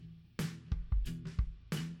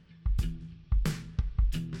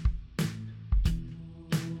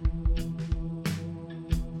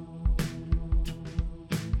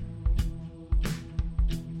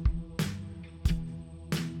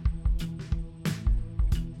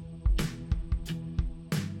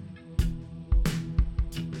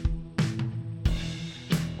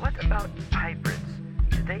about hybrids?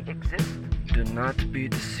 Do they exist? Do not be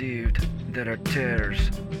deceived. There are tares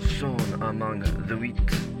sown among the wheat.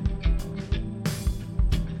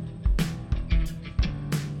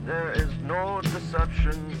 There is no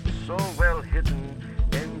deception so well hidden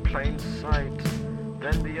in plain sight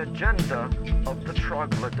than the agenda of the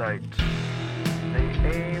troglodyte. They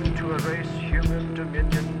aim to erase human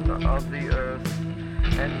dominion of the earth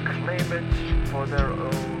and claim it for their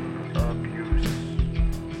own abuse.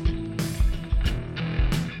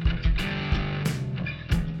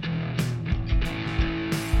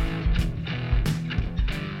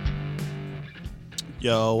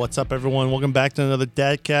 Yo, what's up, everyone? Welcome back to another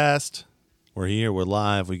Dadcast. We're here. We're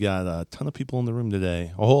live. We got a ton of people in the room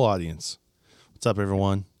today. A whole audience. What's up,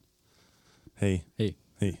 everyone? Hey. Hey.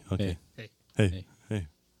 Hey. Okay. Hey. Hey. Hey.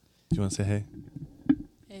 Do you want to say hey?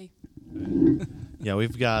 Hey. Yeah,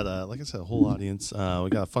 we've got, like I said, a whole audience. We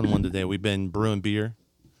got a fun one today. We've been brewing beer.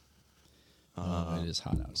 It is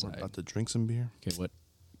hot We're outside. about to drink some beer. Okay, what?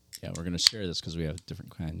 Yeah, we're going to share this because we have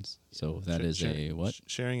different kinds. So that is a what?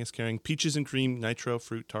 Sharing is caring. Peaches and cream nitro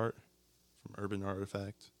fruit tart from Urban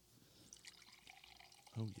Artifact.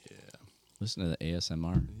 Oh, yeah. Listen to the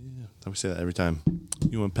ASMR. Yeah, we say that every time.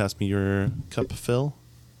 You want to pass me your cup, Phil?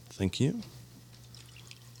 Thank you.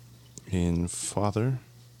 And Father,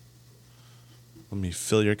 let me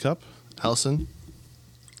fill your cup. Allison,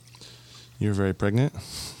 you're very pregnant.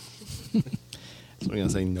 So we're going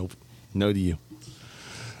to say nope. No to you.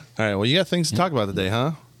 All right, well, you got things to talk about today,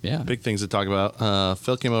 huh? Yeah. Big things to talk about.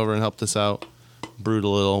 Phil came over and helped us out, brewed a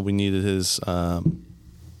little. We needed his... I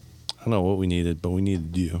don't know what we needed, but we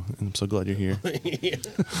needed you. And I'm so glad you're here.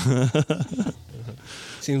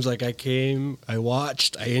 Seems like I came, I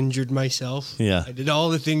watched, I injured myself. Yeah. I did all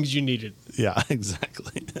the things you needed. Yeah,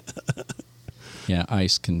 exactly. Yeah,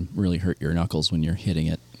 ice can really hurt your knuckles when you're hitting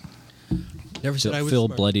it. Never said I was Phil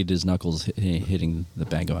smart. bloodied his knuckles hitting the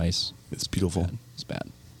bag of ice. It's beautiful. It's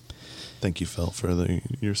bad. Thank you, Phil, for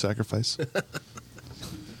your sacrifice.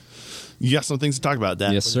 You got some things to talk about,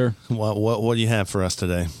 Dad. Yes, sir. What do you have for us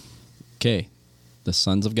today? Okay, the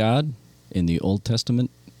sons of God in the Old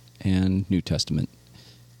Testament and New Testament.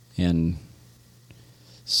 And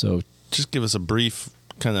so... Just give us a brief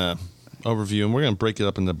kind of overview, and we're going to break it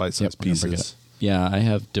up into bite-sized we're gonna break it pieces. up. Yeah, I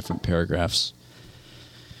have different paragraphs.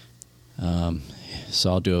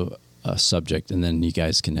 So I'll do a subject, and then you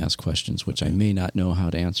guys can ask questions, which I may not know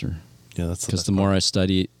how to answer. Yeah, that's Because the more I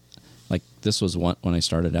study, like this was one when I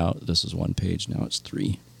started out, this was 1 page. Now it's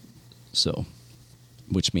 3. So,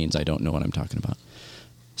 which means I don't know what I'm talking about.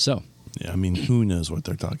 So, Yeah, I mean, who knows what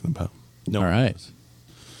they're talking about? No. all right,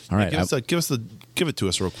 all right. Give it to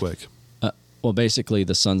us real quick. Well, basically,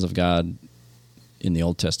 the sons of God in the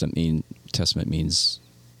Old Testament means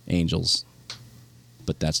angels,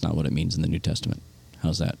 but that's not what it means in the New Testament.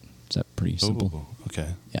 How's that? Is that pretty simple? Ooh, okay.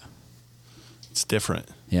 Yeah, It's different.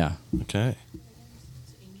 yeah. Okay.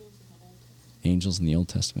 Angels in the Old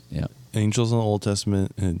Testament. Yeah. Angels in the Old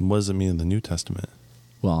Testament, and what does it mean in the New Testament?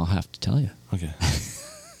 Well, I'll have to tell you. Okay.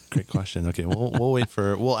 Great question. Okay,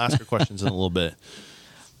 we'll ask her questions in a little bit.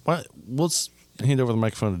 Let's hand over the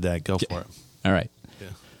microphone to Dad. Go for it. All right. Yeah.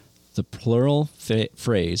 The plural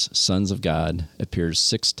phrase "sons of God" appears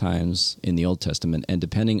 6 times in the Old Testament, and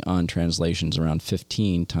depending on translations, around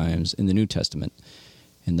 15 times in the New Testament.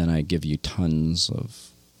 And then I give you tons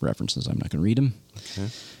of references. I'm not going to read them. Okay.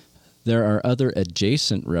 There are other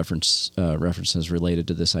adjacent references related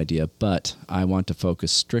to this idea, but I want to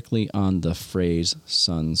focus strictly on the phrase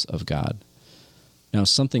 "sons of God." Now,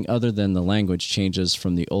 something other than the language changes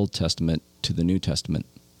from the Old Testament to the New Testament.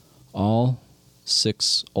 All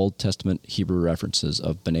 6 Old Testament Hebrew references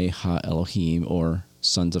of Bənē hāʾéletlōhīm, or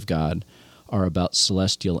sons of God, are about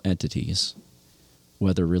celestial entities,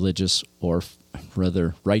 whether religious or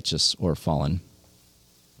rather righteous or fallen.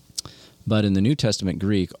 But in the New Testament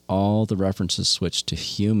Greek, all the references switch to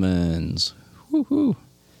humans. Woo-hoo.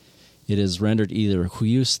 It is rendered either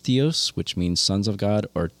huios theos, which means sons of God,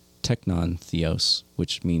 or teknon theos,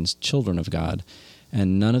 which means children of God.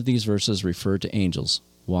 And none of these verses refer to angels.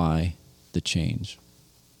 Why the change?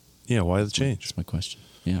 Yeah, why the change? That's my question.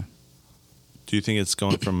 Yeah. Do you think it's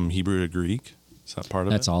going from Hebrew to Greek? Is that part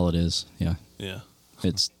of That's it? all it is. Yeah. Yeah.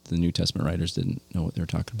 It's the New Testament writers didn't know what they were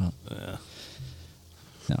talking about. Yeah.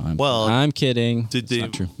 No, I'm kidding. Did It's they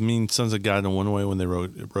not true. mean sons of God in one way when they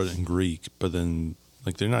wrote it in Greek, but then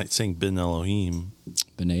like they're not saying Ben Elohim.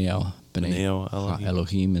 Bənē Elohim.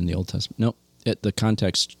 hāʻელōhīm in the Old Testament. No, the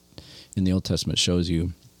context in the Old Testament shows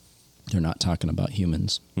you they're not talking about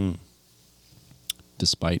humans,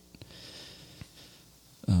 despite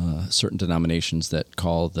certain denominations that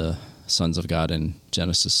call the sons of God in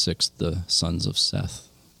Genesis 6 the sons of Seth,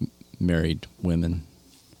 married women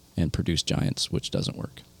and produced giants, which doesn't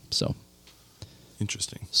work. So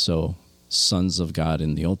Interesting. Sons of God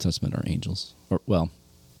in the Old Testament are angels, or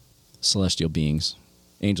celestial beings.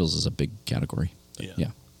 Angels is a big category.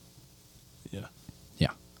 Yeah.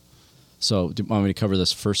 So, do you want me to cover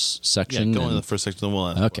this first section? Yeah, go into the first section, then we'll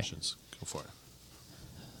ask questions. Go for it.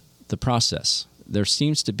 The process. There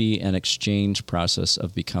seems to be an exchange process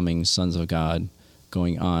of becoming sons of God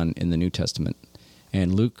going on in the New Testament.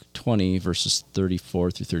 And Luke 20, verses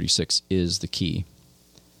 34 through 36 is the key.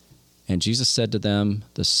 And Jesus said to them,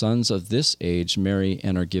 "The sons of this age marry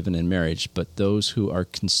and are given in marriage, but those who are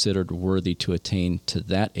considered worthy to attain to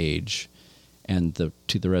that age and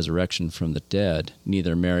to the resurrection from the dead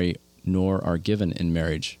neither marry nor are given in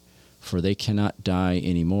marriage, for they cannot die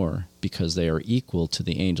any more, because they are equal to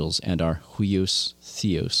the angels and are huios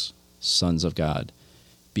theos, sons of God,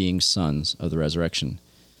 being sons of the resurrection."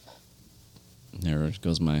 There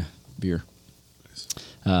goes my beer.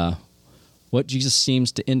 What Jesus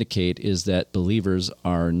seems to indicate is that believers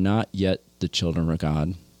are not yet the children of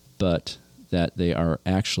God, but that they are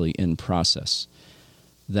actually in process.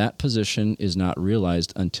 That position is not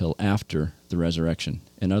realized until after the resurrection.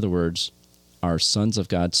 In other words, our sons of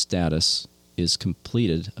God status is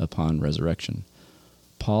completed upon resurrection.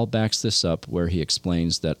 Paul backs this up where he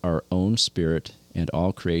explains that our own spirit and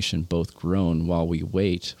all creation both groan while we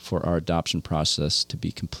wait for our adoption process to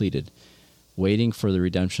be completed, waiting for the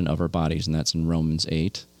redemption of our bodies, and that's in Romans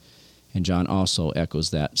 8. And John also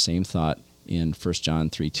echoes that same thought in 1 John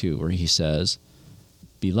 3:2, where he says,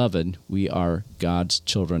 "Beloved, we are God's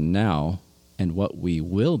children now, and what we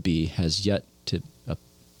will be has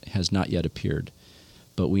not yet appeared.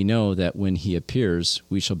 But we know that when he appears,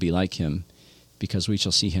 we shall be like him, because we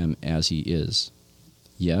shall see him as he is."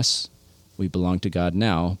 Yes, we belong to God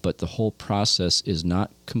now, but the whole process is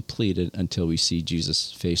not completed until we see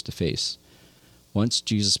Jesus face to face. Once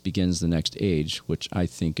Jesus begins the next age, which I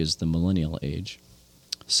think is the millennial age,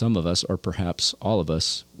 some of us, or perhaps all of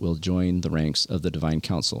us, will join the ranks of the divine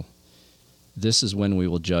council. This is when we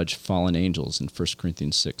will judge fallen angels. In 1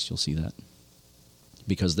 Corinthians 6, you'll see that.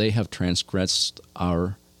 Because they have transgressed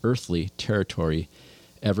our earthly territory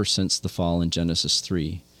ever since the fall in Genesis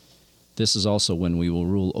 3. This is also when we will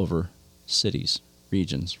rule over cities,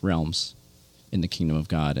 regions, realms in the kingdom of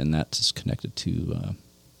God, and that is connected to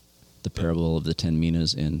the parable of the 10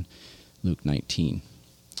 minas in Luke 19.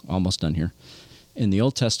 Almost done here. In the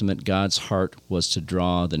Old Testament, God's heart was to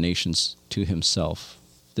draw the nations to himself.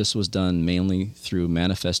 This was done mainly through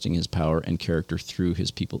manifesting his power and character through his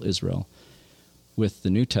people Israel. With the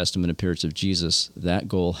New Testament appearance of Jesus, that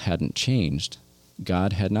goal hadn't changed.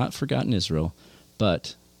 God had not forgotten Israel,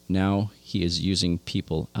 but now he is using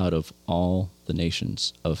people out of all the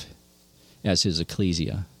nations as his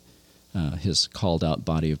ecclesia, his called-out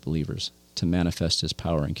body of believers, to manifest his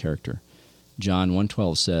power and character. John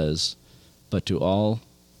 1:12 says, "But to all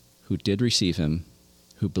who did receive him,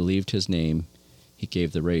 who believed his name, he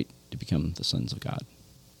gave the right to become the sons of God."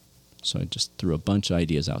 So I just threw a bunch of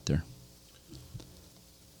ideas out there.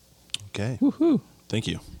 Okay. Woohoo! Thank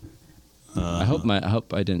you. I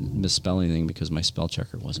hope I didn't misspell anything because my spell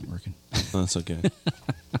checker wasn't working. That's okay.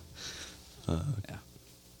 Yeah.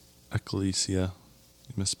 Ecclesia.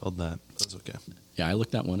 You misspelled that. That's okay. Yeah, I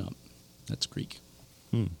looked that one up. That's Greek.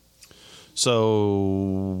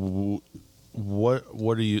 So,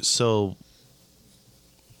 what are you? So,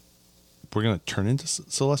 we're gonna turn into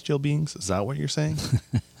celestial beings? Is that what you're saying?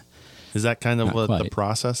 Is that kind of Not what the quite.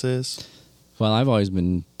 process is? Well, I've always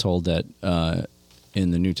been told that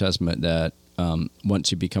in the New Testament that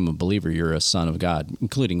once you become a believer, you're a son of God,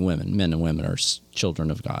 including women. Men and women are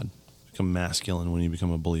children of God. Become masculine when you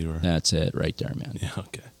become a believer. That's it right there, man. Yeah.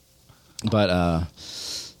 Okay.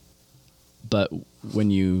 But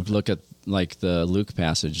when you look at like the Luke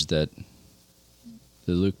passage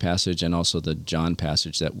and also the John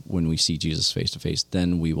passage, that when we see Jesus face to face,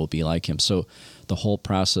 then we will be like him. So the whole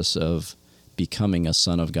process of becoming a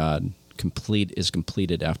son of God is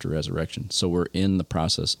completed after resurrection. So we're in the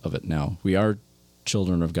process of it now. We are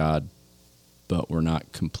children of God, but we're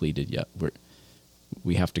not completed yet.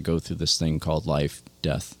 We have to go through this thing called life,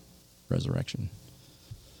 death, resurrection.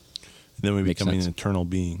 And then we Makes become sense. an eternal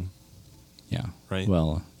being. Yeah. Right.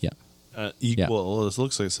 Well, yeah. Equal. Well, it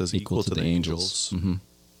looks like it says equal to the angels. Mm-hmm.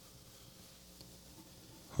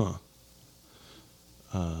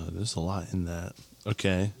 There's a lot in that.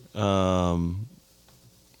 Okay.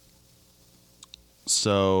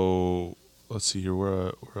 So let's see here.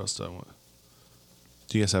 Where else do I want?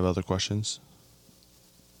 Do you guys have other questions?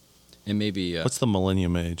 And maybe What's the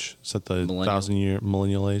millennium age? Is that the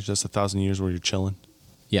millennial age? That's 1,000 years where you're chilling.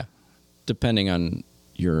 yeah, depending on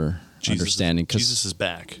your understanding. Jesus is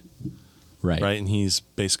back, right? And he's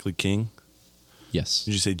basically king. Yes.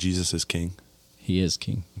 Did you say Jesus is king? He is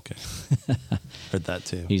king. Okay. Heard that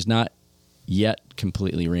too. He's not yet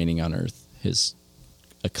completely reigning on earth. His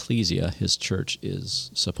ecclesia, his church,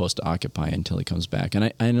 is supposed to occupy until he comes back.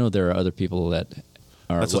 And I know there are other people that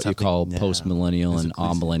are That's what you call now. post-millennial His and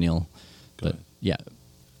ecclesia. amillennial. Go But ahead. yeah,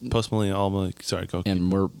 Post-millennial, all-millennial. Sorry, go.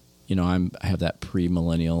 and we're, I have that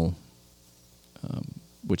pre-millennial,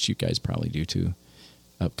 which you guys probably do too,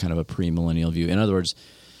 kind of a pre-millennial view. In other words,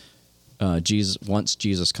 once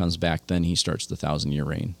Jesus comes back, then he starts the 1,000-year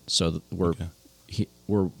reign. So we're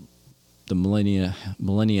the millennium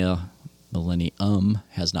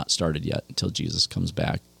has not started yet until Jesus comes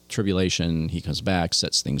back. Tribulation, he comes back,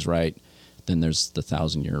 sets things right. Then there's the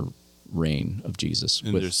 1,000-year reign of Jesus.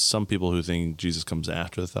 And there's some people who think Jesus comes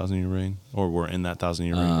after the 1,000-year reign, or we're in that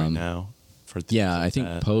 1,000-year reign right now. I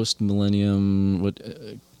think post-millennium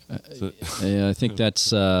would. I think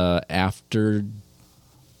that's after.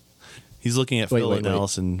 He's looking at Phil and wait.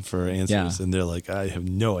 Allison for answers, and they're like, "I have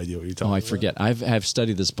no idea what you're talking about." I forget. I've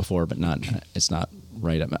studied this before, but it's not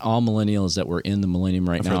right. All millennial is that we're in the millennium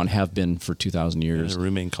right now and have been for 2,000 years. In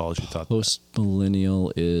roommate in college, you taught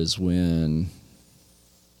Post-millennial is when.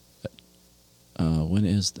 When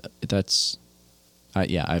is that? That's.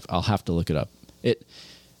 I'll have to look it up.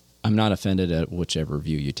 I'm not offended at whichever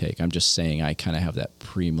view you take. I'm just saying I kind of have that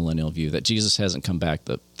pre-millennial view that Jesus hasn't come back.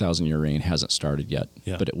 The 1,000-year reign hasn't started yet,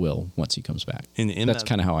 but it will once he comes back. That's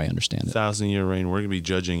kind of how I understand it. 1,000-year reign, we're going to be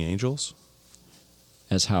judging angels?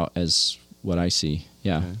 As what I see,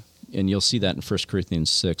 yeah. Okay. And you'll see that in 1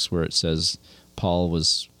 Corinthians 6 where it says Paul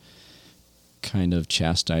was kind of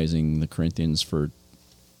chastising the Corinthians for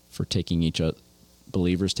taking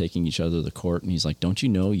believers taking each other to the court. And he's like, don't you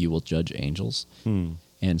know you will judge angels?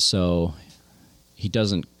 And so he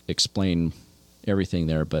doesn't explain everything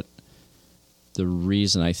there, but the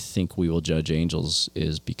reason I think we will judge angels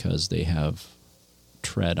is because they have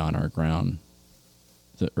tread on our ground.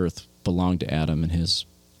 The earth belonged to Adam and his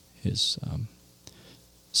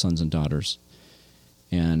sons and daughters,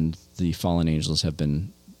 and the fallen angels have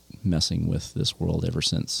been messing with this world ever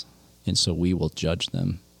since. And so we will judge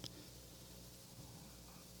them,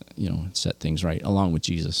 set things right, along with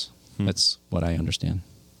Jesus. That's what I understand.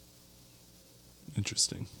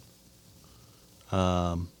 Interesting.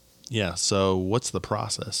 So what's the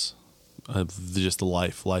process of just the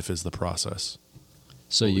life? Life is the process.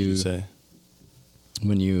 So what would you say?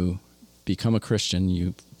 When you become a Christian,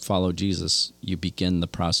 you follow Jesus, you begin the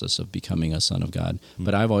process of becoming a son of God.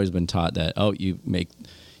 But I've always been taught that,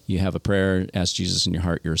 you have a prayer, ask Jesus in your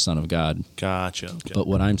heart, you're a son of God. Gotcha. Okay. But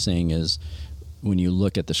what I'm saying is, when you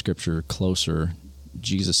look at the scripture closer,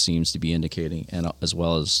 Jesus seems to be indicating, and as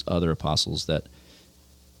well as other apostles, that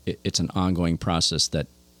it's an ongoing process that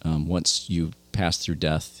once you pass through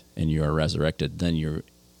death and you are resurrected, then you're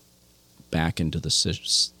back into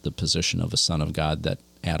the position of a son of God that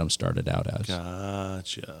Adam started out as.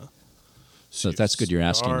 Gotcha. So if that's good, you're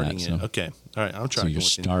asking that. So. Okay. All right. I'm trying. So you're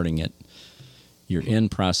starting it. You're in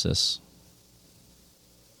process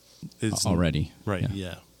already. Right.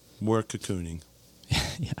 Yeah. We're cocooning.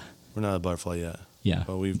 Yeah. We're not a butterfly yet. Yeah.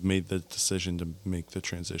 But we've made the decision to make the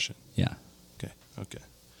transition. Yeah. Okay.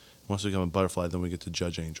 Once we become a butterfly, then we get to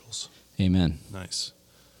judge angels. Amen. Nice.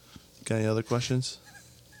 Got any other questions?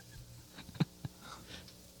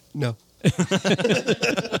 No.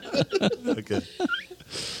 Okay.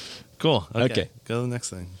 Cool. Okay. Go to the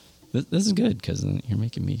next thing. This is good because you're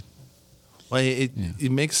making me. Well,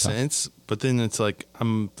 it makes sense, but then it's like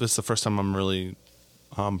this is the first time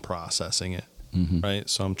I'm processing it, right?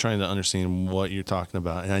 So I'm trying to understand what you're talking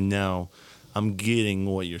about, and I know I'm getting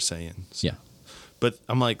what you're saying. So. Yeah. But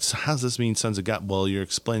I'm like, so how does this mean sons of God? Well, you're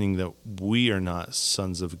explaining that we are not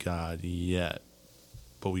sons of God yet,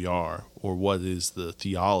 but we are. Or what is the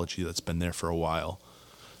theology that's been there for a while?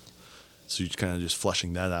 So you're kind of just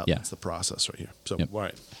fleshing that out. Yeah. That's the process right here. So, all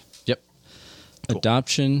right. Yep. Cool.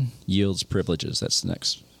 Adoption yields privileges. That's the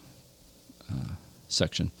next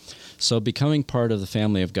section. So becoming part of the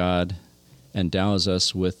family of God endows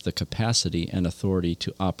us with the capacity and authority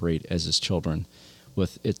to operate as his children,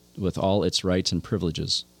 with all its rights and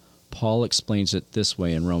privileges. Paul explains it this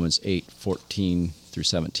way in Romans 8:14 through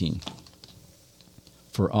 17.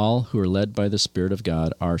 For all who are led by the Spirit of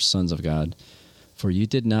God are sons of God. For you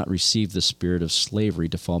did not receive the spirit of slavery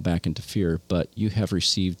to fall back into fear, but you have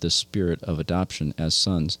received the spirit of adoption as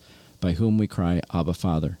sons, by whom we cry, Abba,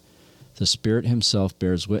 Father. The Spirit himself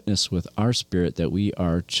bears witness with our spirit that we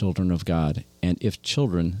are children of God, and if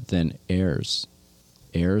children, then heirs,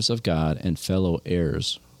 heirs of God and fellow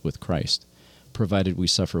heirs with Christ, provided we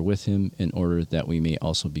suffer with him in order that we may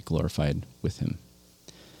also be glorified with him.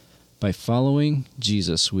 By following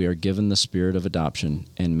Jesus, we are given the spirit of adoption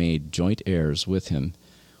and made joint heirs with him.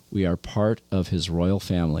 We are part of his royal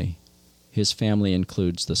family. His family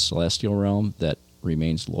includes the celestial realm that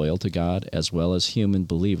remains loyal to God, as well as human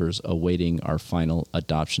believers awaiting our final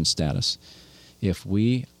adoption status. If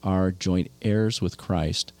we are joint heirs with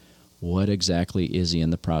Christ, what exactly is he in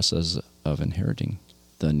the process of inheriting?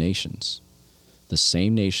 The nations. The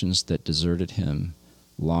same nations that deserted him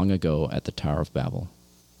long ago at the Tower of Babel.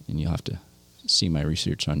 And you'll have to see my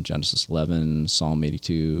research on Genesis 11, Psalm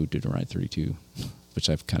 82, Deuteronomy 32, which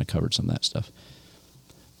I've kind of covered some of that stuff.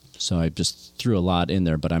 So I just threw a lot in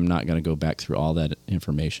there, but I'm not going to go back through all that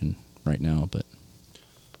information right now. But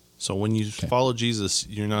So when you follow Jesus,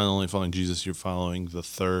 you're not only following Jesus, you're following the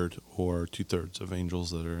third or 2/3 of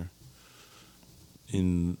angels that are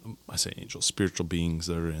in, I say angels, spiritual beings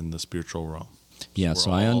that are in the spiritual realm. yeah, We're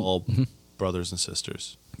so all brothers and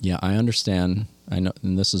sisters. Yeah, I understand. I know,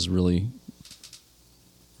 and this is really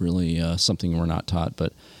something we're not taught.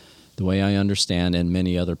 But the way I understand, and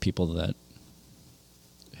many other people that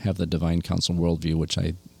have the divine council worldview, which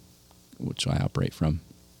I operate from,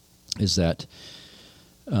 is that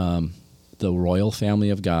the royal family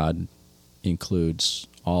of God includes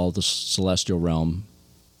all the celestial realm.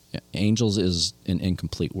 Angels is an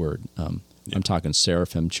incomplete word. I'm talking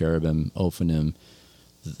seraphim, cherubim, ophanim,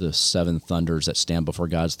 the 7 thunders that stand before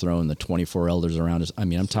God's throne, the 24 elders around us. I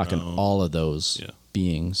mean, I'm talking all of those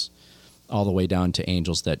beings, all the way down to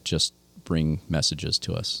angels that just bring messages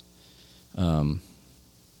to us. One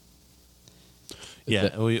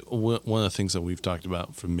of the things that we've talked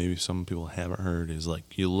about, from maybe some people haven't heard, is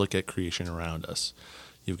like you look at creation around us.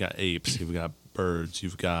 You've got apes, you've got birds,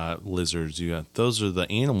 you've got lizards, those are the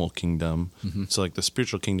animal kingdom. Mm-hmm. So like the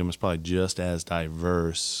spiritual kingdom is probably just as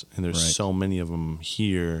diverse, and there's so many of them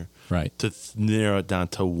here. Right. To narrow it down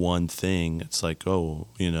to one thing, it's like, the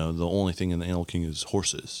only thing in the animal kingdom is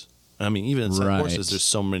horses. I mean, even inside horses, there's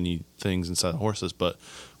so many things inside horses, but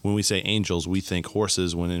when we say angels, we think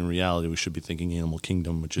horses, when in reality we should be thinking animal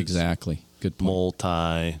kingdom, which is exactly good point.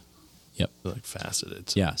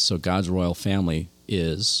 Faceted. So. Yeah, so God's royal family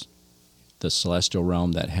is the celestial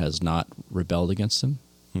realm that has not rebelled against him,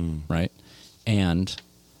 right? And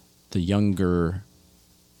the younger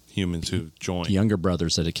humans who joined, the younger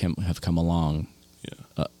brothers that have come along,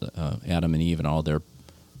 Adam and Eve and all their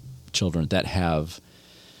children that have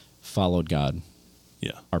followed God,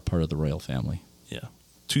 are part of the royal family. Yeah.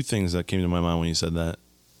 2 things that came to my mind when you said that.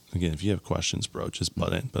 Again, if you have questions, bro, just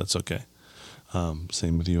butt in, but it's okay.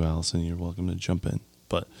 Same with you, Allison. You're welcome to jump in.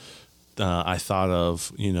 But I thought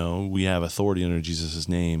of, we have authority under Jesus'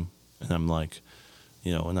 name, and I'm like,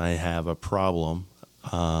 when I have a problem,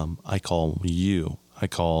 I call you, I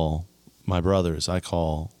call my brothers, I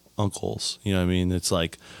call uncles. You know what I mean? It's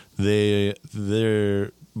like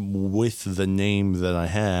they're with the name that I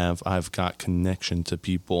have, I've got connection to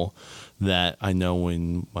people that I know.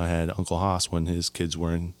 When I had Uncle Haas, when his kids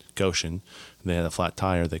were in Goshen, they had a flat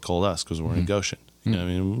tire, they called us because we're in Goshen. You know what I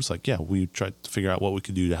mean? It was like, we tried to figure out what we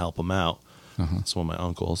could do to help them out. It's one of my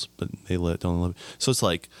uncles, but they don't live. So it's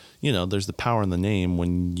like, there's the power in the name.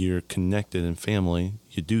 When you're connected in family,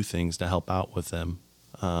 you do things to help out with them.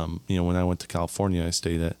 When I went to California, I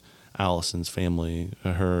stayed at Allison's family,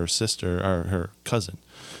 her sister, or her cousin,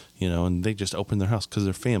 and they just opened their house because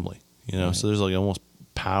they're family, Right. So there's like almost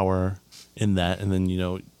power in that. And then,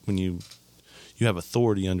 when you have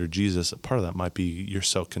authority under Jesus, a part of that might be you're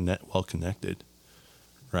so well connected,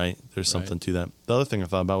 right? There's something to that. The other thing I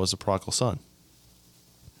thought about was the prodigal son,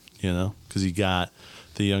 because you got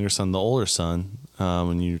the younger son, the older son.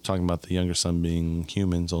 When you're talking about the younger son being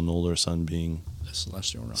humans and the older son being the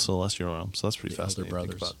celestial realm. So that's pretty fascinating to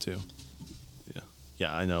think about too.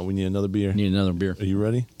 Yeah, I know. We need another beer. Need another beer. Are you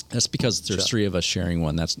ready? That's because there's 3 of us sharing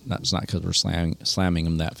one. That's not because we're slamming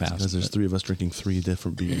them that fast. Because there's 3 of us drinking 3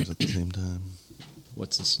 different beers at the same time.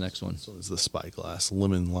 What's this next one? So it's the Spyglass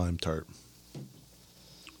lemon lime tart.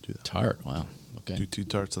 Do that. Tart. Wow. Okay. Do 2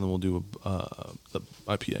 tarts, and then we'll do the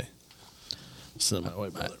IPA. Send them my way,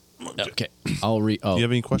 brother. Okay. I'll read. Oh. Do you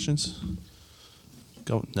have any questions?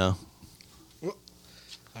 Go. No.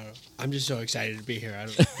 I don't know. I'm just so excited to be here.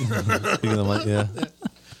 Yeah.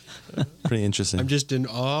 Pretty interesting. I'm just in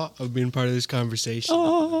awe of being part of this conversation.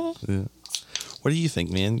 Oh. Yeah. What do you think,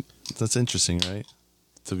 man? That's interesting, right?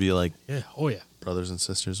 To be like, brothers and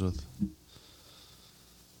sisters with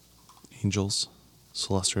angels,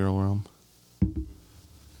 celestial realm.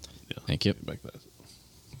 Yeah. Thank you. Back that.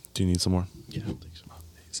 Do you need some more? Yeah.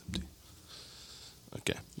 It's empty.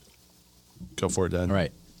 Okay. Go for it, Dad. All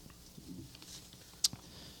right.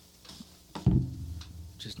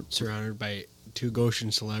 surrounded by two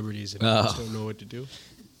Goshen celebrities and I just don't know what to do.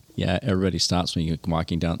 Yeah, everybody stops me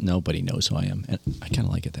walking down. Nobody knows who I am. And I kind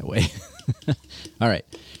of like it that way. All right.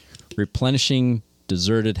 Replenishing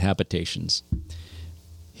deserted habitations.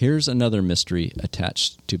 Here's another mystery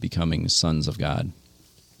attached to becoming sons of God.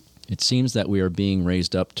 It seems that we are being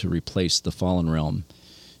raised up to replace the fallen realm.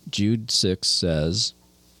 Jude 6 says,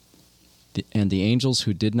 "And the angels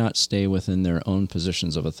who did not stay within their own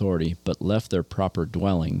positions of authority, but left their proper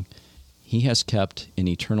dwelling, he has kept in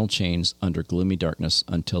eternal chains under gloomy darkness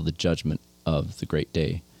until the judgment of the great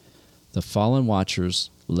day." The fallen watchers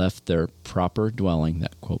left their proper dwelling,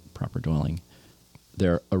 that quote, proper dwelling,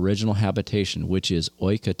 their original habitation, which is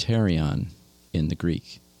oikaterion in the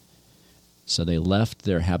Greek. So they left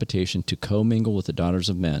their habitation to commingle with the daughters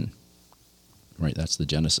of men. Right, that's the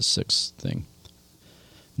Genesis 6 thing.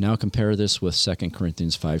 Now compare this with 2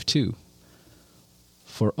 Corinthians 5:2.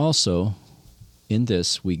 "For also in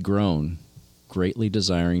this we groan, greatly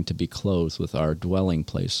desiring to be clothed with our dwelling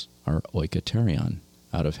place, our oikaterion,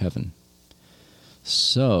 out of heaven."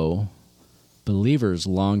 So, believers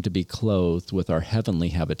long to be clothed with our heavenly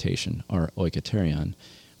habitation, our oikaterion,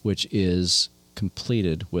 which is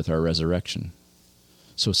completed with our resurrection.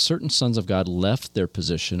 So certain sons of God left their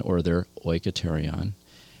position or their oikaterion,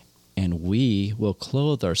 and we will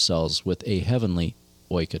clothe ourselves with a heavenly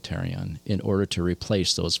oikaterion in order to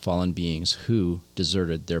replace those fallen beings who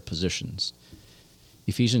deserted their positions.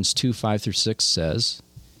 Ephesians 2:5-6 says,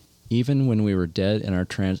 "Even when we were dead in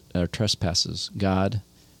our trespasses, God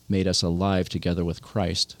made us alive together with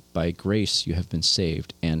Christ. By grace you have been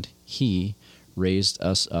saved, and he raised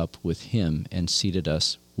us up with him and seated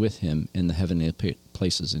us with him in the heavenly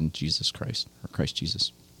places in Jesus Christ, or Christ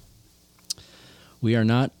Jesus." We are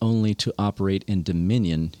not only to operate in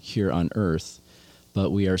dominion here on earth,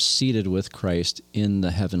 but we are seated with Christ in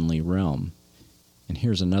the heavenly realm. And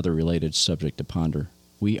here's another related subject to ponder.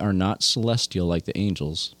 We are not celestial like the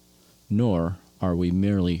angels, nor are we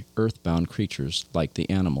merely earthbound creatures like the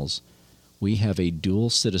animals. We have a dual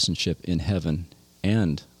citizenship in heaven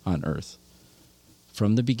and on earth.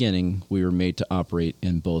 From the beginning, we were made to operate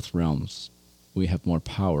in both realms. We have more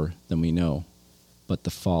power than we know, but the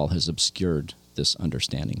fall has obscured this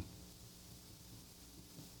understanding.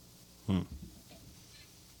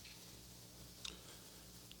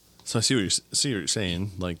 So I see what you're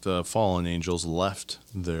saying. Like the fallen angels left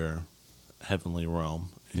their heavenly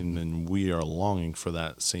realm, and then we are longing for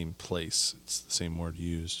that same place. It's the same word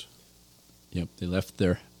used. Yep, they left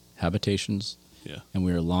their habitations, Yeah. and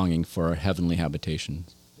we are longing for our heavenly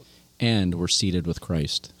habitations. And we're seated with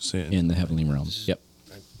Christ in the heavenly realm. Yep.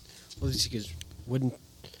 Well, it's because wouldn't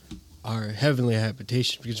our heavenly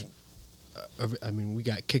habitation, because, we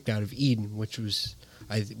got kicked out of Eden, which was,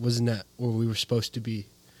 wasn't that where we were supposed to be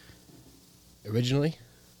originally?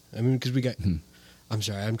 Because we got, I'm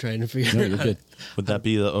sorry, I'm trying to figure No, it you're out. good. Would that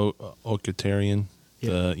be the Ocaterian,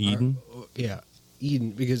 the Eden?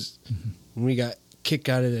 Eden, because when we got kicked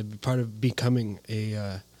out of the part of becoming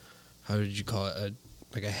a, how did you call it,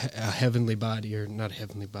 a heavenly body, or not a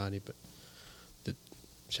heavenly body, but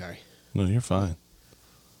sorry. No, you're fine.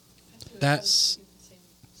 That's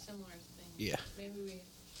similar thing. Yeah. Maybe we.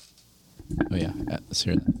 Oh, yeah. Let's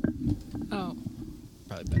hear that. Oh,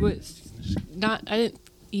 probably better. was not. I didn't.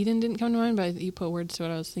 Eden didn't come to mind, but you put words to it.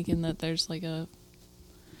 I was thinking that there's like a.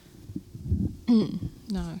 No,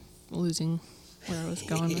 I'm losing where I was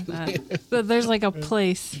going with that. But there's like a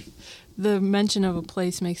place. The mention of a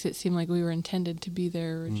place makes it seem like we were intended to be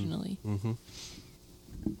there originally. Mm-hmm.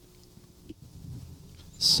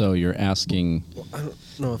 So you're asking... Well, I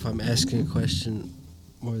don't know if I'm asking a question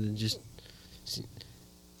more than just...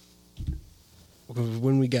 Because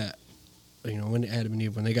when we got, when Adam and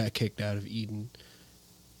Eve, when they got kicked out of Eden,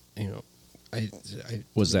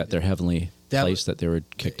 Was that their heavenly place that they were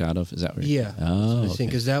kicked out of? Is that what you're... Yeah. Oh, I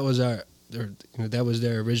think because that was that was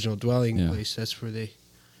their original dwelling place. That's where they...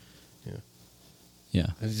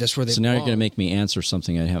 Yeah. That's where they So now you're going to belong. make me answer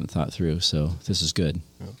something I haven't thought through, so this is good.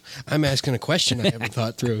 I'm asking a question I haven't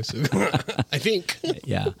thought through, so I think.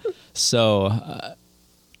 Yeah. So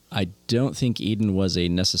I don't think Eden was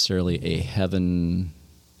necessarily a heavenly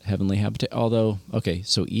habitat. Although, okay,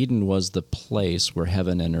 so Eden was the place where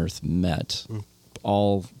heaven and earth met.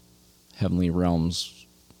 All heavenly realms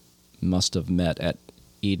must have met at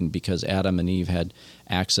Eden because Adam and Eve had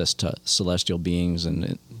access to celestial beings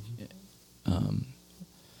and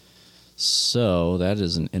so that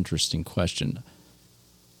is an interesting question.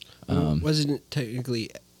 Wasn't it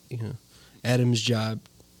technically, Adam's job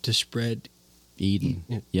to spread Eden?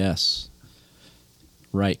 Yeah. Yes.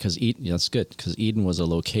 Right, because Eden, that's good, because Eden was a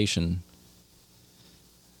location.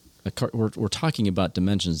 we're talking about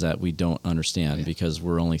dimensions that we don't understand because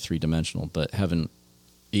we're only three-dimensional, but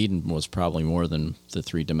Eden was probably more than the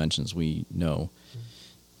three dimensions we know.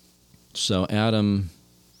 So Adam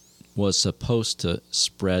was supposed to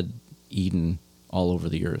spread Eden all over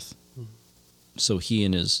the earth. So he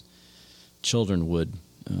and his children would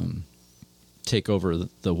take over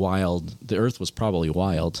the wild. The earth was probably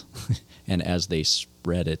wild, and as they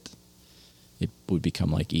spread it, it would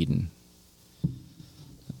become like Eden.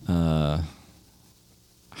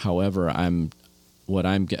 However, what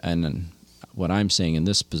I'm saying in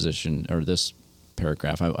this position or this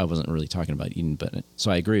paragraph, I wasn't really talking about Eden, but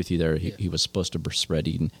so I agree with you there. He was supposed to spread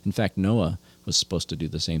Eden. In fact, Noah was supposed to do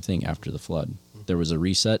the same thing after the flood. There was a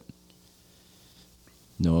reset.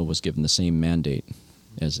 Noah was given the same mandate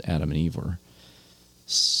as Adam and Eve were.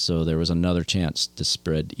 So there was another chance to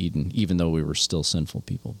spread Eden, even though we were still sinful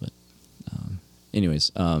people. But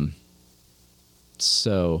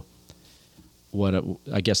so what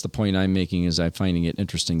I guess the point I'm making is I'm finding it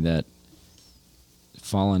interesting that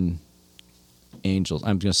fallen angels,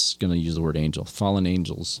 I'm just going to use the word angel, fallen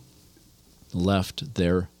angels left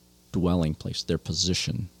their dwelling place, their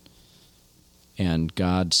position. And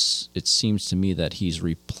it seems to me that he's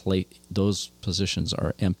replaced, those positions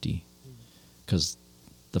are empty because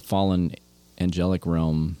the fallen angelic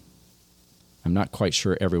realm, I'm not quite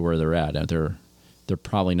sure everywhere they're at. They're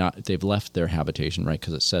probably not, they've left their habitation, right?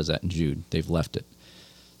 Because it says that in Jude, they've left it.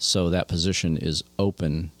 So that position is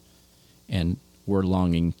open, and we're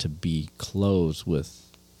longing to be clothed with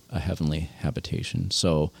a heavenly habitation.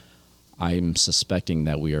 So I'm suspecting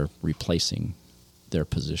that we are replacing their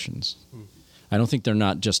positions. I don't think I'm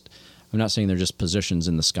not saying they're just positions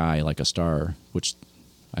in the sky like a star, which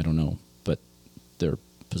I don't know, but they're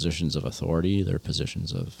positions of authority, they're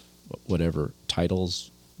positions of whatever titles,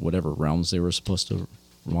 whatever realms they were supposed to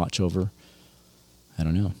watch over. I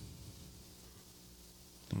don't know.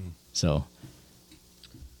 So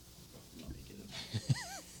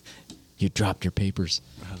you dropped your papers.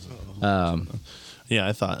 Yeah,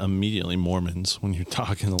 I thought immediately Mormons when you're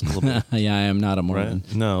talking a little bit. Yeah, I am not a Mormon.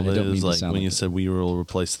 Right? No, but it was like when you said we will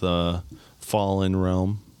replace the fallen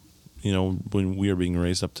realm, when we are being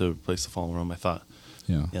raised up to replace the fallen realm, I thought,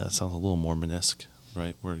 yeah, that sounds a little Mormon-esque,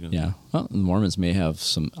 right? Yeah, well, the Mormons may have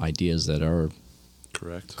some ideas that are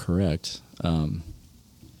correct.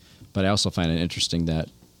 But I also find it interesting that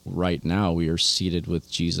right now we are seated with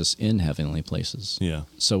Jesus in heavenly places. Yeah.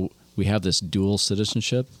 So we have this dual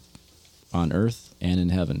citizenship on earth and in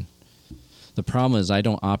heaven. The problem is I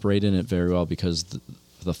don't operate in it very well because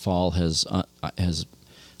the fall has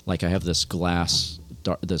like I have this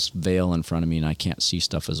this veil in front of me, and I can't see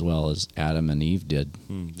stuff as well as Adam and Eve did.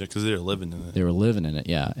 Yeah, because they were living in it. They were living in it,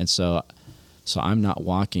 yeah. And so I'm not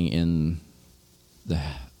walking in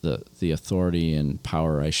the authority and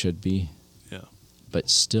power I should be. Yeah. But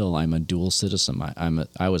still, I'm a dual citizen.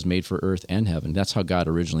 I was made for earth and heaven. That's how God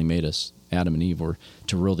originally made us. Adam and Eve were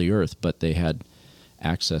to rule the earth, but they had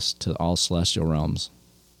access to all celestial realms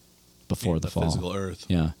before the fall. Physical earth.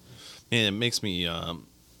 Yeah. And it makes me,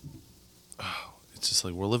 it's just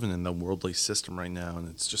like we're living in the worldly system right now, and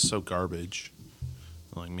it's just so garbage.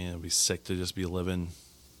 I'm like, man, it'd be sick to just be living,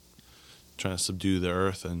 trying to subdue the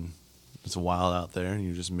earth, and it's wild out there, and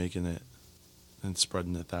you're just making it and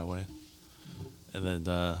spreading it that way. And then,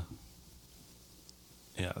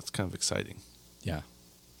 yeah, it's kind of exciting. Yeah.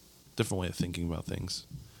 Different way of thinking about things.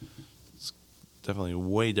 It's definitely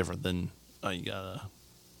way different than you gotta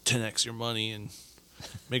 10x your money and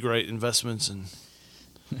make right investments and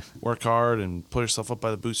work hard and pull yourself up by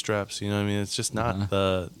the bootstraps. You know what I mean? It's just not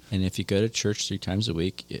the... And if you go to church 3 times a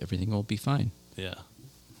week, everything will be fine. Yeah.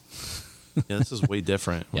 Yeah, this is way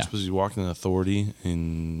different. We're supposed to be walking in authority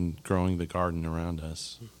and growing the garden around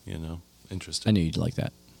us. Interesting. I knew you'd like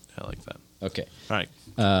that. I like that. Okay. All right.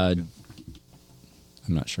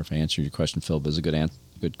 I'm not sure if I answered your question, Phil, but it's a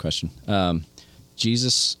good question.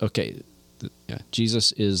 Jesus, okay.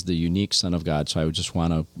 Jesus is the unique Son of God, so I would just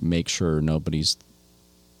want to make sure nobody's...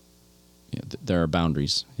 there are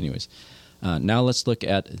boundaries. Anyways. Now let's look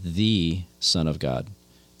at the Son of God.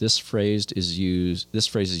 This phrase is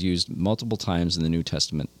used multiple times in the New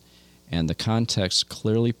Testament, and the context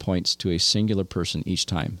clearly points to a singular person each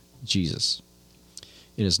time, Jesus.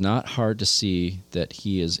 It is not hard to see that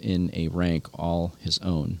he is in a rank all his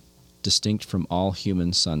own, distinct from all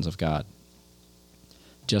human sons of God.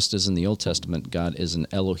 Just as in the Old Testament, God is an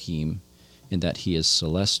Elohim in that he is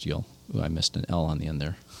celestial. Ooh, I missed an L on the end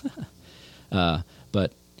there.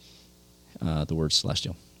 But the word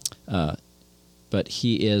celestial. But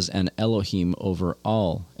he is an Elohim over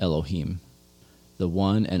all Elohim, the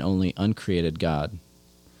one and only uncreated God.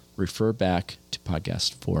 Refer back to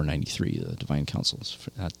podcast 493, the Divine Counsels.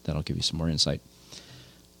 That'll give you some more insight.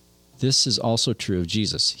 This is also true of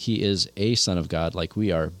Jesus. He is a Son of God like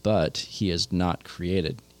we are, but he is not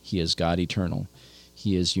created. He is God eternal.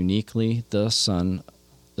 He is uniquely the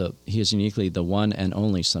one and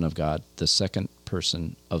only Son of God, the second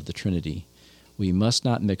person of the Trinity. We must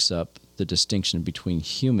not mix up the distinction between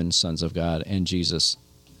human sons of God and Jesus,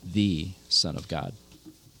 the Son of God.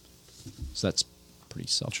 So that's pretty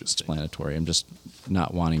self-explanatory. I'm just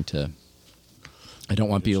not wanting to... I don't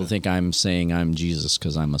want people to think I'm saying I'm Jesus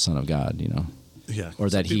because I'm a son of God, Yeah. or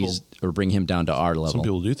that or bring him down to our level. Some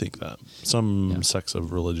people do think that. Some sects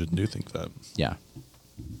of religion do think that. Yeah.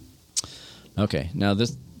 Okay. Now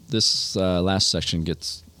this last section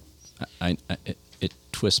gets, it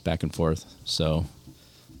twists back and forth. So,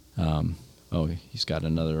 he's got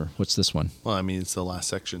another. What's this one? Well, I mean, it's the last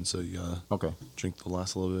section, so you gotta drink the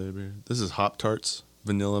last little bit of beer. This is Hop Tarts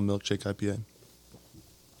Vanilla Milkshake IPA.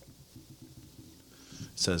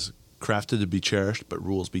 It says, crafted to be cherished, but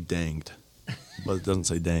rules be danged. But it doesn't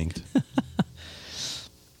say danged.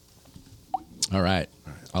 All right.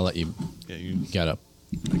 I'll let you. Yeah, you got up.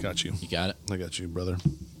 I got you. You got it? I got you, brother.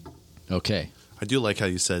 Okay. I do like how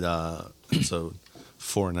you said episode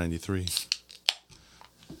 493.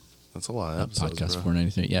 That's a lot of episodes. Podcast bro.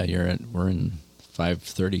 493. Yeah, we're in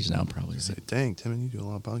 530s now, probably. Say, dang, Timon, you do a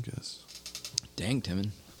lot of podcasts. Dang,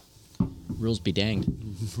 Timon. Rules be danged.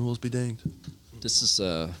 Rules be danged. This is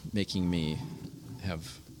making me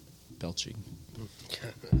have belching.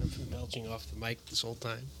 I've been belching off the mic this whole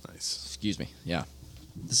time. Nice. Excuse me. Yeah.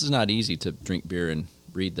 This is not easy to drink beer and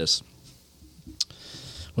read this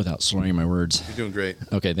without slurring my words. You're doing great.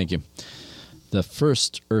 Okay, thank you. The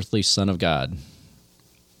first earthly Son of God.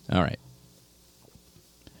 All right.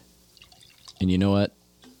 And you know what?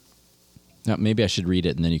 Now, maybe I should read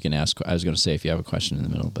it and then you can ask. I was going to say if you have a question in the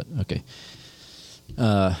middle, but okay.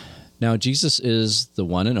 Now, Jesus is the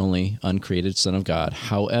one and only uncreated Son of God.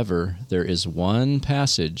 However, there is one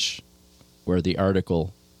passage where the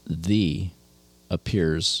article "the"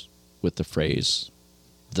 appears with the phrase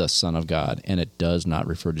 "the Son of God," and it does not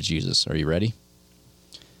refer to Jesus. Are you ready?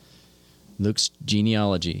 Luke's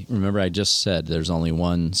genealogy. Remember, I just said there's only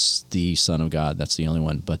one, the Son of God. That's the only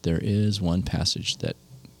one. But there is one passage that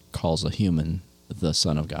calls a human the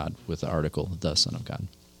Son of God with the article "the Son of God."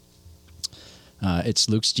 It's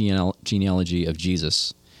Luke's genealogy of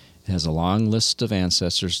Jesus. It has a long list of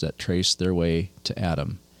ancestors that trace their way to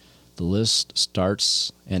Adam. The list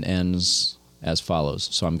starts and ends as follows.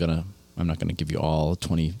 So I'm not gonna give you all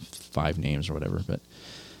 25 names or whatever, but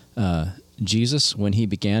Jesus, when he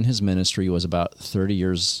began his ministry, was about 30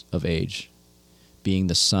 years of age, being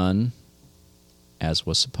the son, as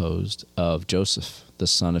was supposed, of Joseph, the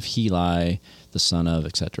son of Heli, the son of,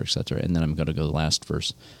 etc., etc. And then I'm going to go to the last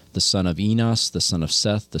verse. The son of Enos, the son of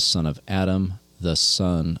Seth, the son of Adam, the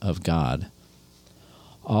son of God.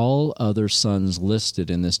 All other sons listed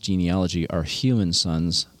in this genealogy are human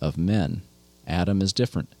sons of men. Adam is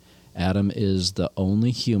different. Adam is the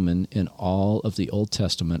only human in all of the Old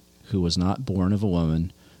Testament who was not born of a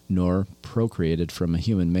woman nor procreated from a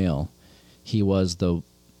human male. He was the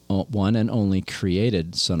one and only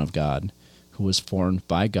created Son of God who was formed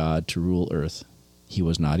by God to rule earth. He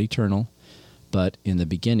was not eternal, but in the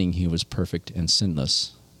beginning he was perfect and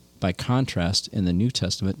sinless. By contrast, in the New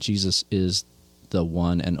Testament, Jesus is the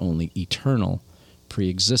one and only eternal,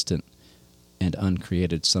 pre-existent, and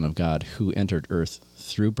uncreated Son of God who entered earth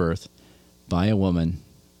through birth by a woman,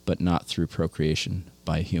 but not through procreation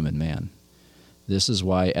by a human man. This is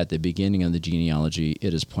why at the beginning of the genealogy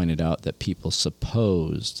it is pointed out that people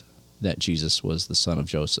supposed that Jesus was the son of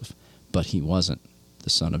Joseph, but he wasn't the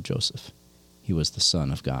son of Joseph. He was the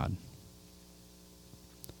Son of God.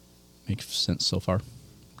 Make sense so far?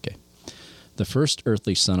 Okay. The first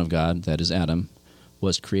earthly son of God, that is Adam,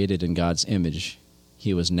 was created in God's image.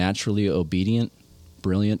 He was naturally obedient,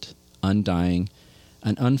 brilliant, undying,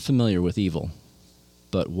 and unfamiliar with evil.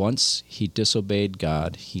 But once he disobeyed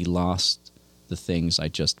God, he lost the things I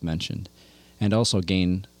just mentioned, and also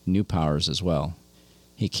gained new powers as well.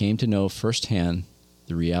 He came to know firsthand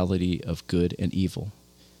the reality of good and evil.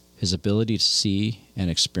 His ability to see and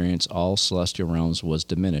experience all celestial realms was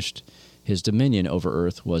diminished. His dominion over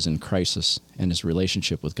earth was in crisis, and his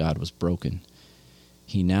relationship with God was broken.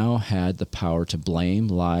 He now had the power to blame,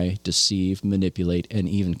 lie, deceive, manipulate, and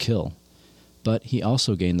even kill. But he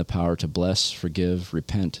also gained the power to bless, forgive,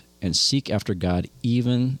 repent, and seek after God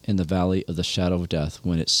even in the valley of the shadow of death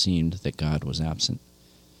when it seemed that God was absent.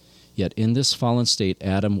 Yet in this fallen state,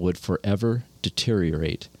 Adam would forever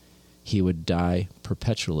deteriorate. he would die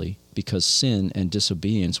perpetually because sin and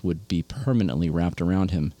disobedience would be permanently wrapped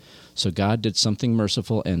around him. So God did something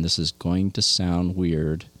merciful, and this is going to sound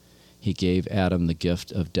weird. He gave Adam the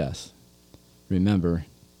gift of death. Remember,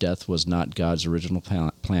 death was not God's original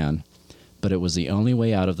plan, but it was the only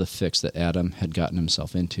way out of the fix that Adam had gotten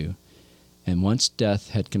himself into. And once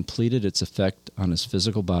death had completed its effect on his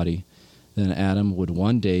physical body, then Adam would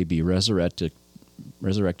one day be resurrected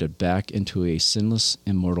back into a sinless,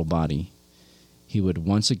 immortal body. He would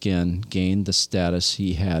once again gain the status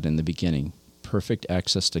he had in the beginning, perfect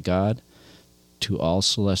access to God, to all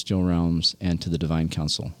celestial realms, and to the divine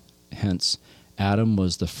council. Hence, Adam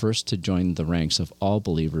was the first to join the ranks of all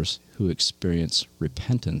believers who experience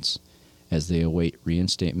repentance as they await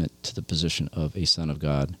reinstatement to the position of a son of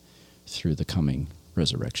God through the coming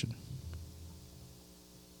resurrection.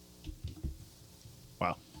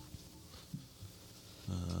 Wow.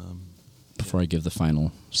 Before I give the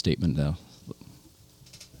final statement, though,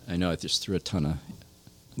 I know I just threw a ton of...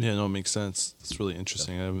 Yeah, no, it makes sense. It's really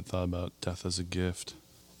interesting. I haven't thought about death as a gift.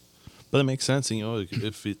 But it makes sense, you know,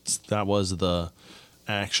 if that was the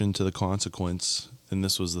action to the consequence, then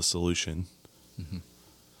this was the solution. Mm-hmm.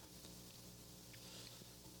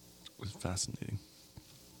 It's fascinating.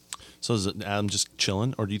 So is Adam just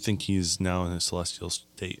chilling, or do you think he's now in a celestial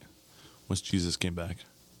state once Jesus came back?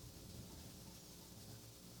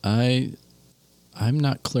 I'm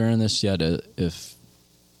not clear on this yet, if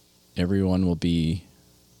everyone will be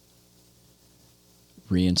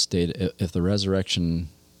reinstated. If the resurrection...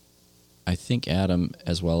 I think Adam,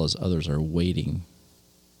 as well as others, are waiting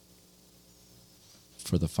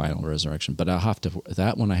for the final resurrection. But I'll have to...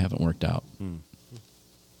 That one I haven't worked out.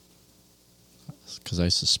 Because I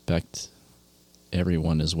suspect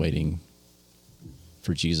everyone is waiting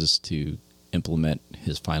for Jesus to implement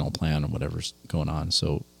his final plan or whatever's going on.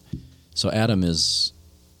 So Adam is...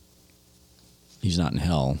 He's not in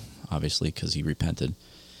hell, obviously, because he repented.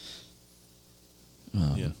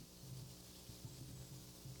 Yeah.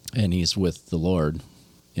 And he's with the Lord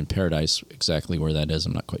in paradise. Exactly where that is,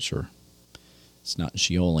 I'm not quite sure. It's not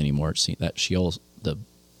Sheol anymore. That Sheol, the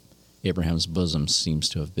Abraham's bosom, seems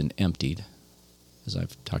to have been emptied, as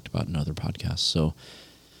I've talked about in other podcasts. So,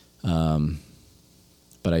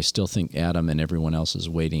 but I still think Adam and everyone else is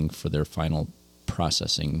waiting for their final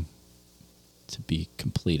processing to be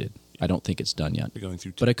completed. I don't think it's done yet. They're going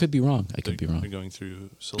through but I could be wrong. They're going through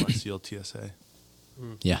celestial TSA.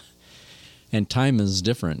 Yeah. And time is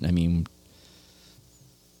different. I mean,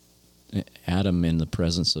 Adam, in the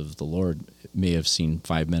presence of the Lord, may have seen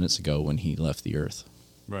 5 minutes ago when he left the earth.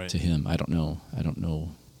 Right. To him, I don't know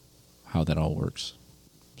how that all works.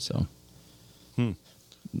 So, yeah.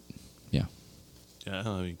 Yeah, I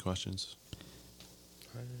don't have any questions.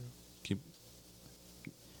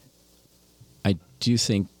 I do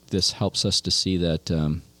think this helps us to see that.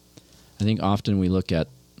 I think often we look at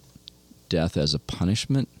death as a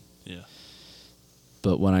punishment. Yeah.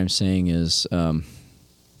 But what I'm saying is,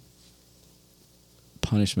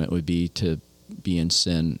 punishment would be to be in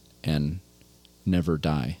sin and never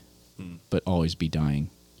die, but always be dying,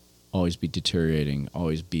 always be deteriorating,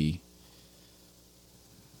 always be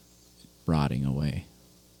rotting away.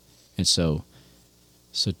 And so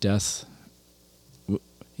death,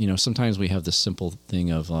 you know, sometimes we have this simple thing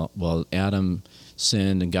of, well, Adam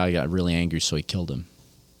sinned and God got really angry, so he killed him.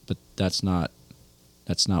 But that's not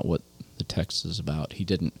what the text is about. He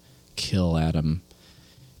didn't kill Adam.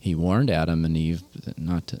 He warned Adam and Eve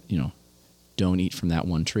not to, don't eat from that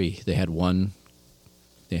one tree. They had one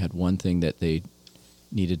thing that they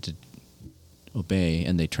needed to obey,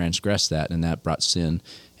 and they transgressed that, and that brought sin,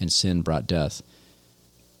 and sin brought death.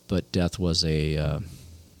 But death was I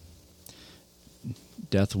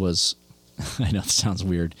know it sounds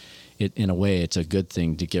weird. In a way, it's a good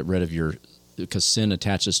thing to get rid of because sin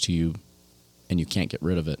attaches to you, and you can't get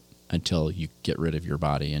rid of it until you get rid of your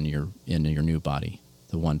body and your new body,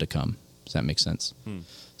 the one to come. Does that make sense?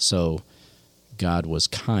 So God was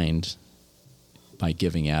kind by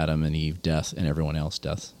giving Adam and Eve death and everyone else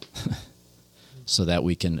death so that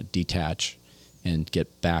we can detach and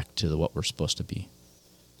get back to what we're supposed to be,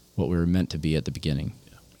 what we were meant to be at the beginning.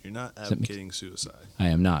 Yeah. You're not advocating suicide. I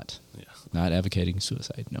am not. Yeah. Not advocating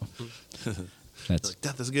suicide, no. That's like,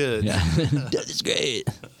 death is good. Yeah. Death is great.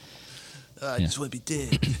 I just want to be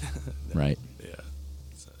dead. Right. Yeah.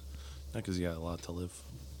 Not because you got a lot to live.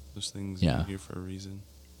 Those things Yeah. are here for a reason.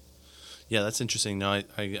 Yeah, that's interesting. Now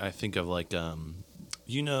I think of like, when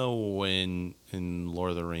in Lord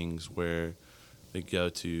of the Rings where they go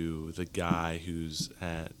to the guy who's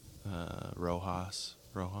at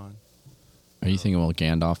Rohan. Are you thinking, well,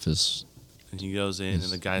 Gandalf is... And he goes in and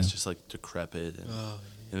the guy's just like decrepit. And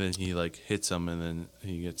and then he like hits him, and then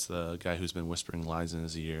he gets the guy who's been whispering lies in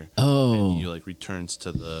his ear. Oh. And he like returns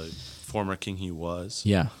to the former king he was.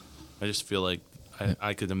 Yeah. I just feel like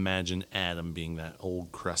I could imagine Adam being that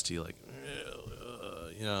old crusty, like,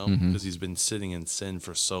 because he's been sitting in sin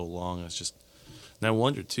for so long. It's just, and I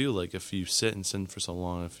wonder too, like if you sit in sin for so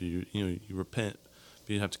long, if you repent,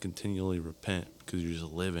 but you have to continually repent because you're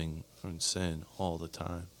just living in sin all the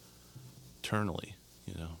time, eternally,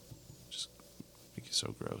 just make you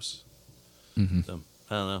so gross. So,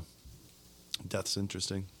 I don't know. Death's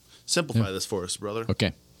interesting. Simplify this for us, brother.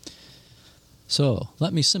 Okay. So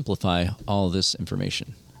let me simplify all this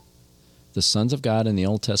information. The sons of God in the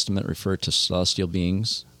Old Testament refer to celestial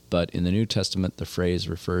beings, but in the New Testament, the phrase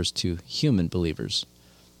refers to human believers.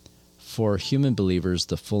 For human believers,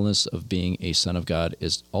 the fullness of being a son of God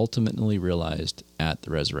is ultimately realized at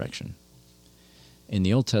the resurrection. In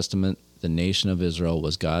the Old Testament, the nation of Israel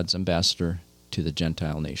was God's ambassador to the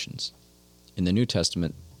Gentile nations. In the New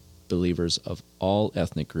Testament, believers of all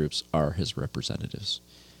ethnic groups are his representatives.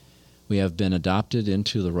 We have been adopted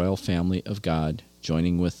into the royal family of God,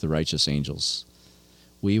 joining with the righteous angels.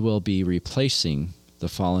 We will be replacing the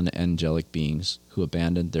fallen angelic beings who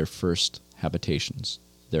abandoned their first habitations,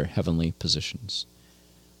 their heavenly positions.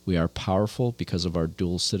 We are powerful because of our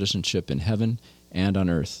dual citizenship in heaven and on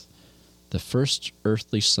earth. The first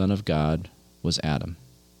earthly son of God was Adam.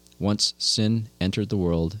 Once sin entered the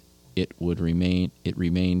world, it would have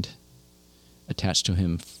remained attached to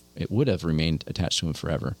him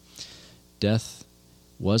forever. Death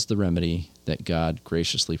was the remedy that God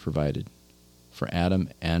graciously provided for Adam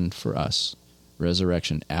and for us.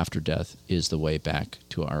 Resurrection after death is the way back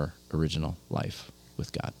to our original life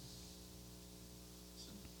with God.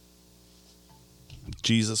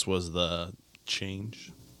 Jesus was the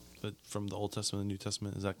change from the Old Testament to the New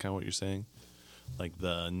Testament. Is that kind of what you're saying? Like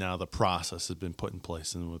now the process has been put in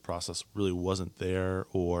place, and the process really wasn't there,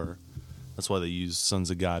 or that's why they used sons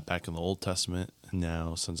of God back in the Old Testament, and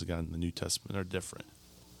now sons of God in the New Testament are different.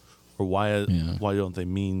 Or why don't they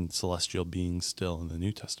mean celestial beings still in the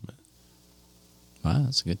New Testament? Wow,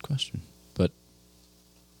 that's a good question. But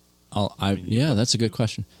that's a good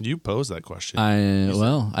question. You posed that question.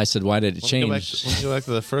 I said, why did it change? Let me go back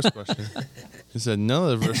to the first question. You said, none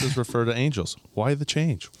of the verses refer to angels. Why the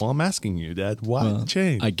change? Well, I'm asking you, Dad, why the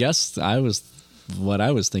change? I guess what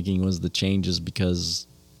I was thinking was the change is because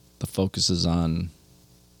the focus is on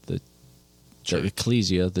the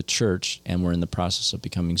ecclesia, the church, and we're in the process of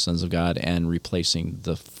becoming sons of God and replacing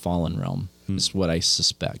the fallen realm. Is what I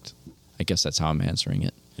suspect. I guess that's how I'm answering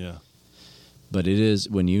it. Yeah. But it is,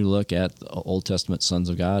 when you look at the Old Testament sons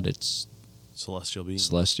of God, it's celestial beings.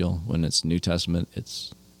 Celestial. When it's New Testament,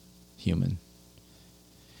 it's human.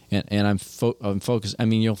 And I'm focused. I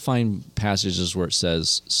mean, you'll find passages where it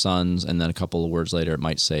says sons, and then a couple of words later it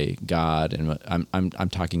might say God. And I'm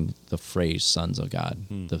talking the phrase "sons of God,"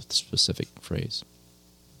 the specific phrase.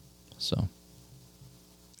 So,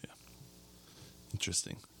 yeah,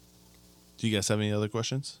 interesting. Do you guys have any other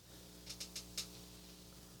questions?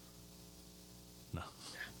 No,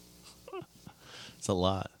 it's a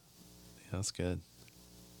lot. Yeah, that's good.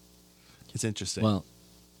 It's interesting. Well,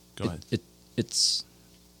 go ahead. It's.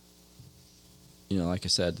 Like I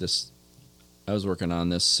said, I was working on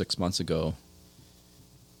this 6 months ago,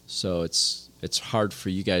 so it's hard for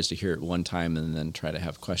you guys to hear it one time and then try to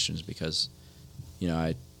have questions because,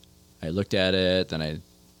 I looked at it, then I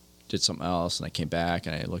did something else, and I came back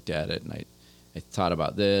and I looked at it and I thought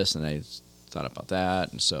about this and I thought about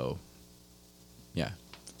that, and so, yeah,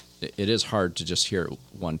 it is hard to just hear it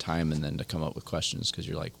one time and then to come up with questions because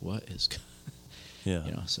you're like, what is,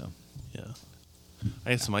 yeah, so yeah.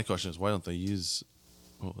 I guess my question is, why don't they use,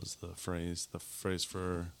 what was the phrase? The phrase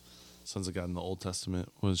for sons of God in the Old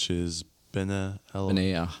Testament, which is Bənē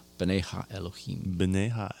hāʾéletlōhīm.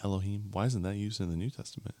 Bənē hā't-Elohim. Why isn't that used in the New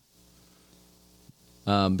Testament?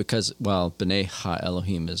 Because, Bənē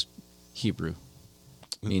hā't-Elohim is Hebrew.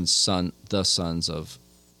 It means the sons of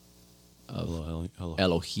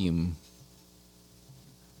Elohim,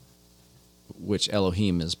 which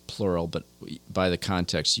Elohim is plural, but by the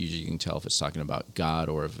context, usually you can tell if it's talking about God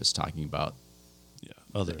or if it's talking about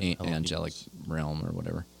other the angelic realm or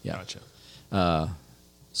whatever. Yeah. Gotcha.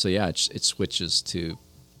 So yeah, it switches to,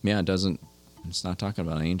 it's not talking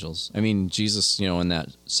about angels. I mean, Jesus, in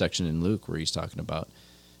that section in Luke where he's talking about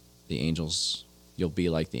the angels, you'll be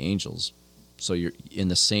like the angels. So you're in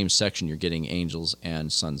the same section, you're getting angels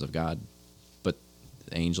and sons of God, but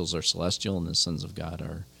the angels are celestial and the sons of God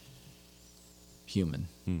are human.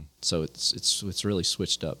 So it's really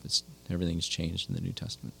switched up. Everything's changed in the New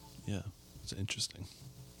Testament. Yeah, it's interesting.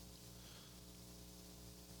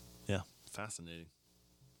 Yeah, fascinating.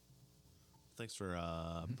 Thanks for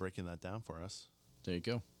breaking that down for us. There you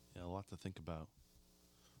go. Yeah, a lot to think about.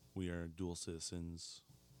 We are dual citizens.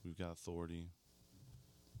 We've got authority.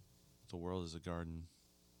 The world is a garden.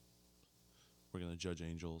 We're going to judge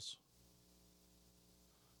angels.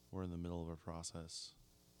 We're in the middle of a process.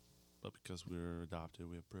 But because we're adopted,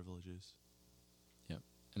 we have privileges. Yep.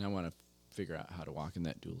 And I want to figure out how to walk in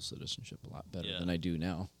that dual citizenship a lot better Yeah. than I do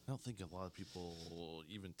now. I don't think a lot of people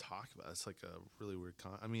even talk about it. It's like a really weird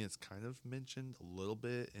I mean, it's kind of mentioned a little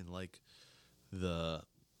bit in like the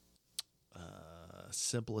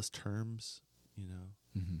simplest terms, you know.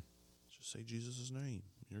 Mm-hmm. Just say Jesus' name.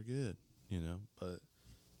 You're good, you know. But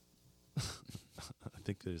I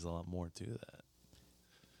think there's a lot more to that.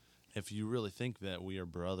 If you really think that we are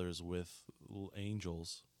brothers with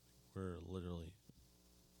angels, we're literally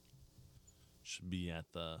should be at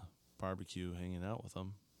the barbecue hanging out with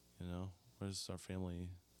them, you know. Where's our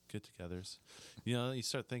family get-togethers? You know, you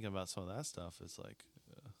start thinking about some of that stuff. It's like,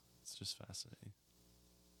 it's just fascinating.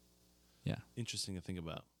 Yeah. Interesting to think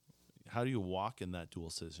about. How do you walk in that dual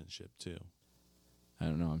citizenship too? I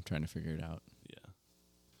don't know. I'm trying to figure it out. Yeah.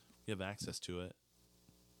 We have access to it.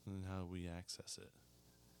 And how do we access it?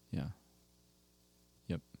 Yeah.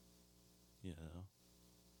 Yep. You know?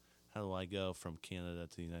 How do I go from Canada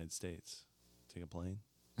to the United States? Take a plane?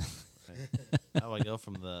 Right? How do I go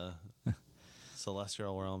from the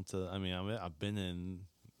celestial realm to, I mean, I've been in,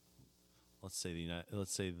 let's say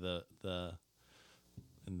the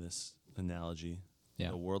in this analogy, Yeah.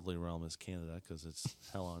 the worldly realm is Canada because it's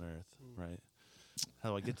hell on earth, right? How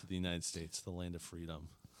do I get to the United States, the land of freedom,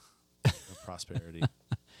 of prosperity?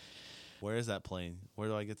 Where is that plane? Where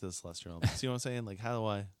do I get to the celestial realm? See what I'm saying? Like, how do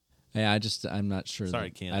I? Yeah, I'm not sure. Sorry,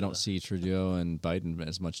 that- Canada. I don't see Trudeau and Biden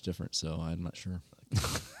as much different, so I'm not sure.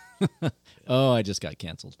 Oh, I just got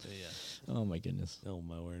canceled. Yeah. Oh my goodness. Oh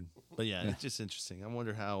my word! But yeah, it's just interesting. I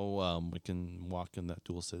wonder how we can walk in that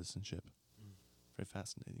dual citizenship. Very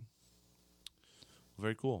fascinating. Well,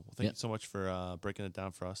 very cool. Well, thank you so much for breaking it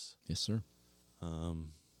down for us. Yes, sir. We'll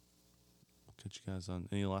catch you guys on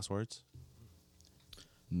any last words.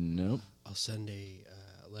 Nope. I'll send a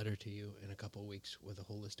letter to you in a couple of weeks with a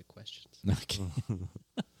whole list of questions. Okay.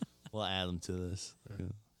 We'll add them to this.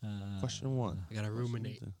 Question 1. I gotta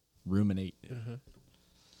ruminate. Question Ruminate. two. Yeah.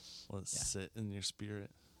 Let it sit in your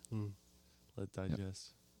spirit. Mm. Let it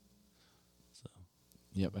digest. So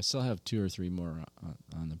Yep, I still have 2 or 3 more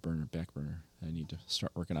on the back burner I need to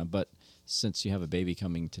start working on. But since you have a baby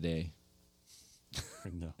coming today,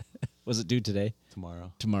 no, was it due today?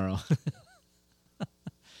 tomorrow. Tomorrow.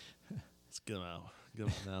 Let's get them out. Get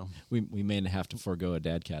them now. we may have to forego a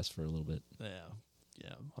Dadcast for a little bit.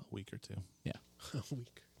 Yeah, a week or 2. Yeah. A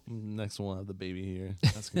week. Next one, we'll have the baby here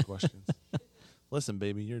asking questions. Listen,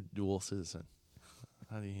 baby, you're a dual citizen.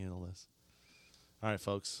 How do you handle this? All right,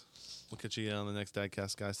 folks. We'll catch you on the next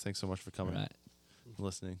Dadcast, guys. Thanks so much for coming All right. and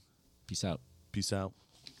listening. Peace out. Peace out.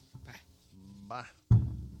 Bye. Bye. The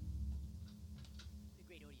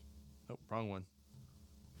great audience. Oh, wrong one.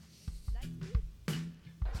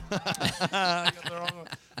 Like I got the wrong one.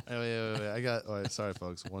 Wait. I got. Oh, wait, sorry,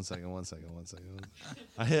 folks. One second.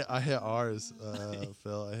 I hit ours,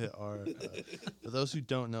 Phil. I hit R. For those who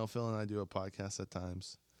don't know, Phil and I do a podcast at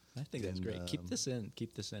times. I think that's And, great. Keep this in.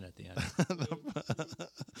 Keep this in at the end.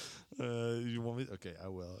 You want me? Okay, I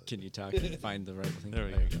will. Can you talk and find the right thing? There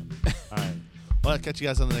we go. All right. Well, I'll catch you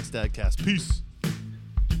guys on the next Dadcast. Peace.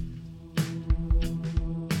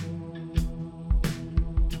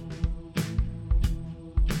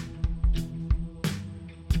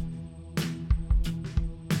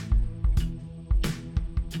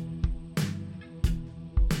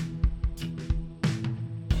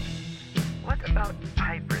 What about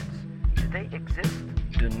hybrids? Do they exist?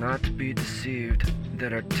 Do not be deceived.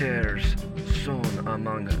 There are tares sown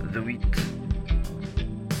among the wheat.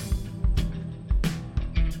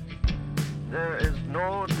 There is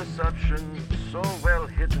no deception so well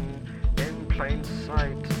hidden in plain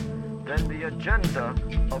sight than the agenda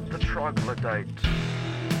of the troglodyte.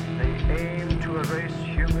 They aim to erase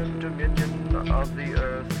human dominion of the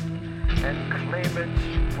earth and claim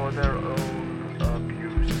it for their own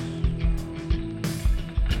abuse.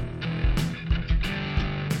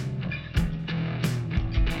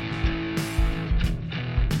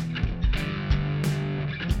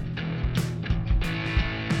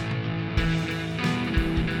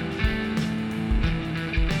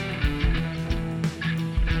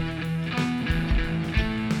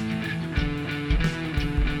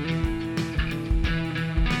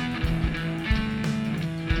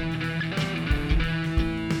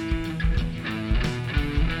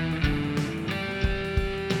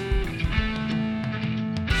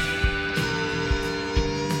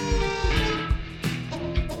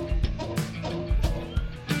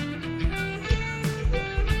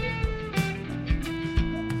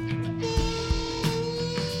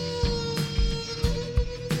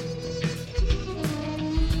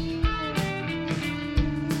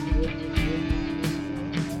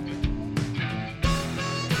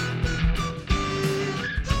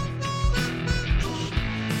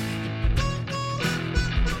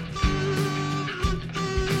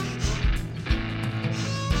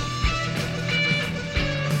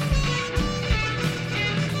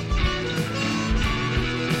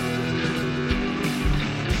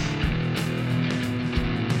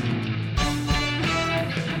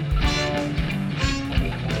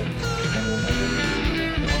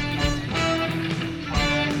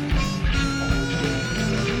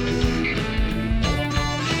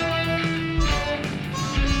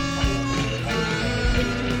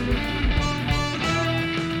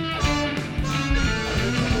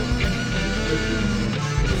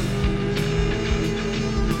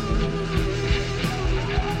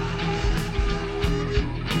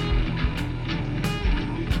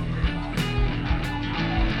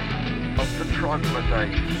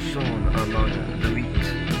 sown among the wheat,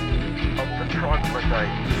 of the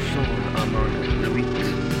troglodyte, sown among the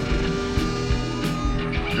wheat.